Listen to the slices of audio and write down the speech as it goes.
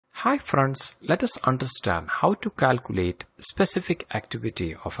Hi friends, let us understand how to calculate specific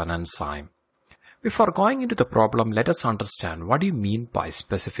activity of an enzyme. Before going into the problem, let us understand what do you mean by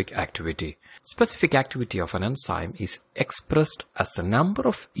specific activity. Specific activity of an enzyme is expressed as the number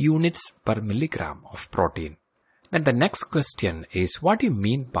of units per milligram of protein. Then the next question is what do you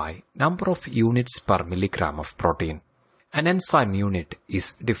mean by number of units per milligram of protein? An enzyme unit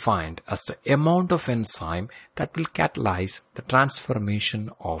is defined as the amount of enzyme that will catalyze the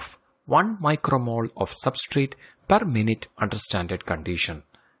transformation of 1 micromole of substrate per minute under standard condition.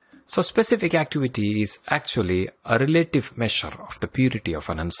 So specific activity is actually a relative measure of the purity of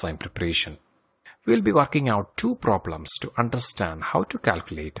an enzyme preparation. We will be working out two problems to understand how to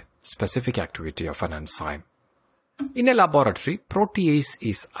calculate specific activity of an enzyme. In a laboratory, protease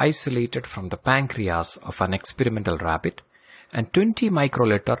is isolated from the pancreas of an experimental rabbit, and 20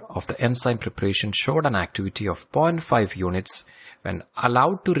 microliter of the enzyme preparation showed an activity of 0.5 units when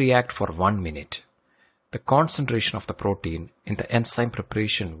allowed to react for 1 minute. The concentration of the protein in the enzyme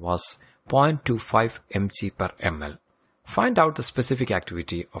preparation was 0.25 mg per ml. Find out the specific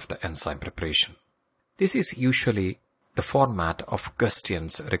activity of the enzyme preparation. This is usually the format of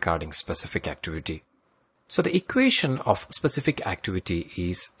questions regarding specific activity. So the equation of specific activity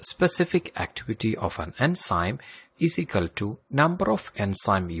is specific activity of an enzyme is equal to number of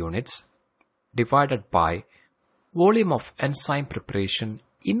enzyme units divided by volume of enzyme preparation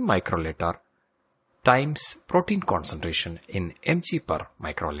in microliter times protein concentration in mg per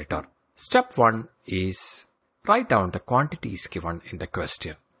microliter. Step 1 is write down the quantities given in the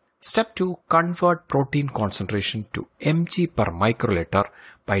question. Step 2, convert protein concentration to mg per microliter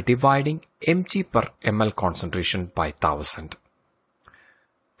by dividing mg per ml concentration by 1000.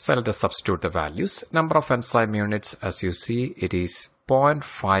 So let us substitute the values. Number of enzyme units, as you see, it is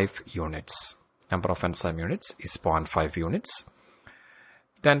 0.5 units. Number of enzyme units is 0.5 units.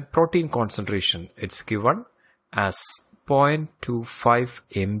 Then protein concentration, it's given as 0.25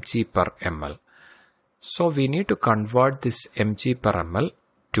 mg per ml. So we need to convert this mg per ml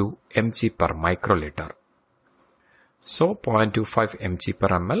to mg per microliter. So 0.25 mg per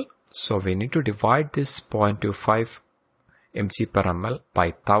ml. So we need to divide this 0.25 mg per ml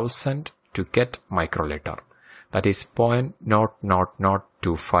by 1000 to get microliter. That is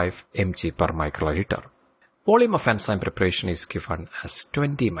 0.00025 mg per microliter. Volume of enzyme preparation is given as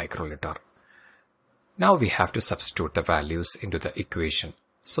 20 microliter. Now we have to substitute the values into the equation.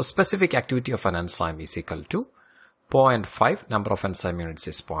 So specific activity of an enzyme is equal to 0.5, number of enzyme units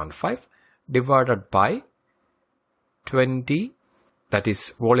is 0.5, divided by 20, that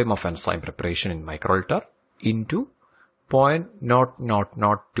is volume of enzyme preparation in microliter, into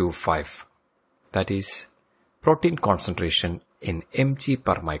 0.00025, that is protein concentration in mg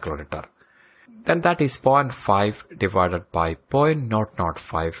per microliter. Then that is 0.5 divided by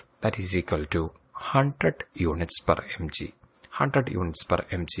 0.005, that is equal to 100 units per mg. 100 units per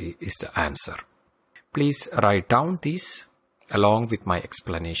mg is the answer. Please write down these along with my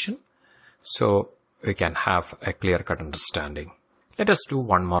explanation so we can have a clear-cut understanding. Let us do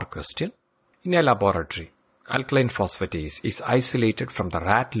one more question. In a laboratory, alkaline phosphatase is isolated from the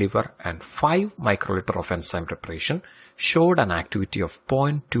rat liver and 5 microliter of enzyme preparation showed an activity of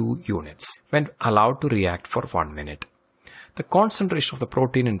 0.2 units when allowed to react for 1 minute. The concentration of the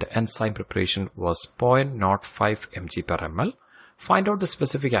protein in the enzyme preparation was 0.05 mg per ml. Find out the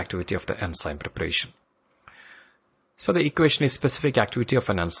specific activity of the enzyme preparation. So the equation is specific activity of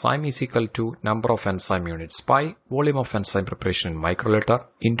an enzyme is equal to number of enzyme units by volume of enzyme preparation in microliter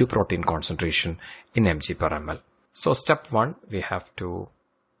into protein concentration in mg per ml. So step 1, we have to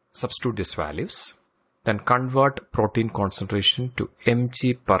substitute these values. Then convert protein concentration to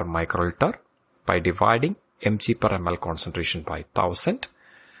mg per microliter by dividing mg per ml concentration by 1000.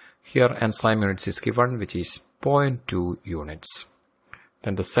 Here enzyme units is given, which is 0.2 units.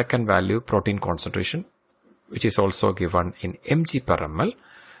 Then the second value, protein concentration, which is also given in mg per ml.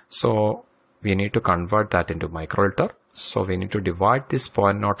 So we need to convert that into microliter. So we need to divide this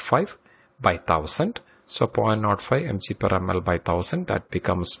 0.05 by 1000. So 0.05 mg per ml by 1000, that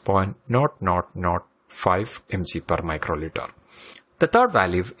becomes 0.0005 mg per microliter. The third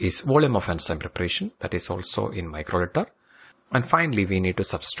value is volume of enzyme preparation, that is also in microliter. And finally, we need to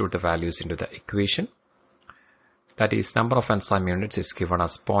substitute the values into the equation. That is, number of enzyme units is given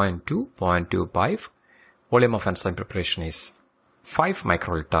as 0.25. Volume of enzyme preparation is 5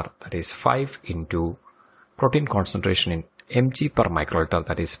 microliter, that is 5 into protein concentration in mg per microliter,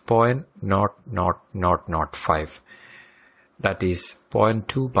 that is 0.00005. That is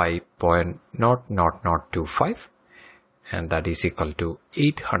 0.2 by 0.00025, and that is equal to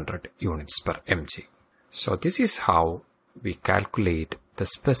 800 units per mg. So this is how we calculate the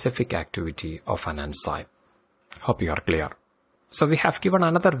specific activity of an enzyme. Hope you are clear. So we have given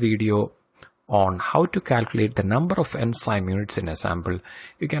another video on how to calculate the number of enzyme units in a sample.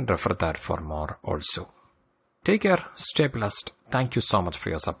 You can refer that for more also. Take care, stay blessed. Thank you so much for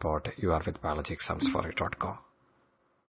your support. You are with biologyexamsforyou.com.